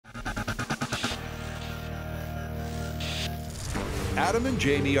Adam and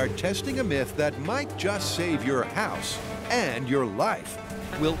Jamie are testing a myth that might just save your house and your life.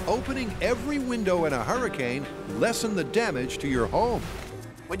 Will opening every window in a hurricane lessen the damage to your home?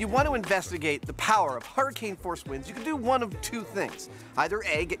 When you want to investigate the power of hurricane-force winds, you can do one of two things. Either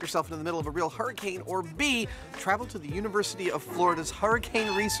A, get yourself into the middle of a real hurricane, or B, travel to the University of Florida's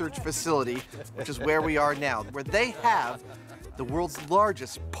Hurricane Research Facility, which is where we are now, where they have the world's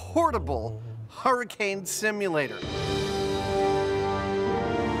largest portable hurricane simulator.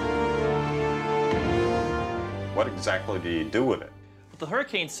 What exactly do you do with it? The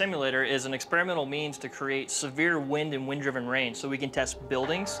Hurricane Simulator is an experimental means to create severe wind and wind-driven rain so we can test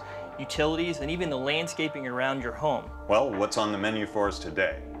buildings, utilities, and even the landscaping around your home. Well, what's on the menu for us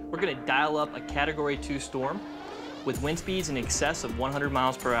today? We're going to dial up a Category 2 storm with wind speeds in excess of 100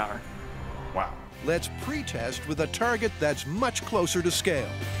 miles per hour. Wow. Let's pre-test with a target that's much closer to scale.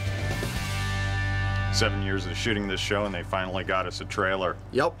 7 years of shooting this show and they finally got us a trailer.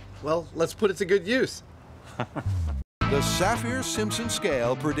 Yep. Well, let's put it to good use. The Saffir-Simpson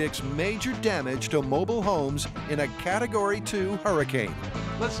scale predicts major damage to mobile homes in a Category 2 hurricane.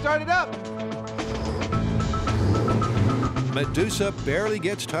 Let's start it up. Medusa barely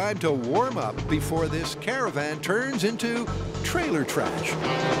gets time to warm up before this caravan turns into trailer trash.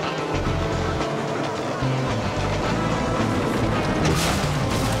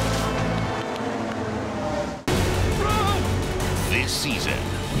 This season,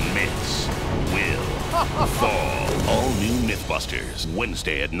 myths will fall. All new MythBusters,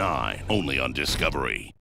 Wednesday at 9, only on Discovery.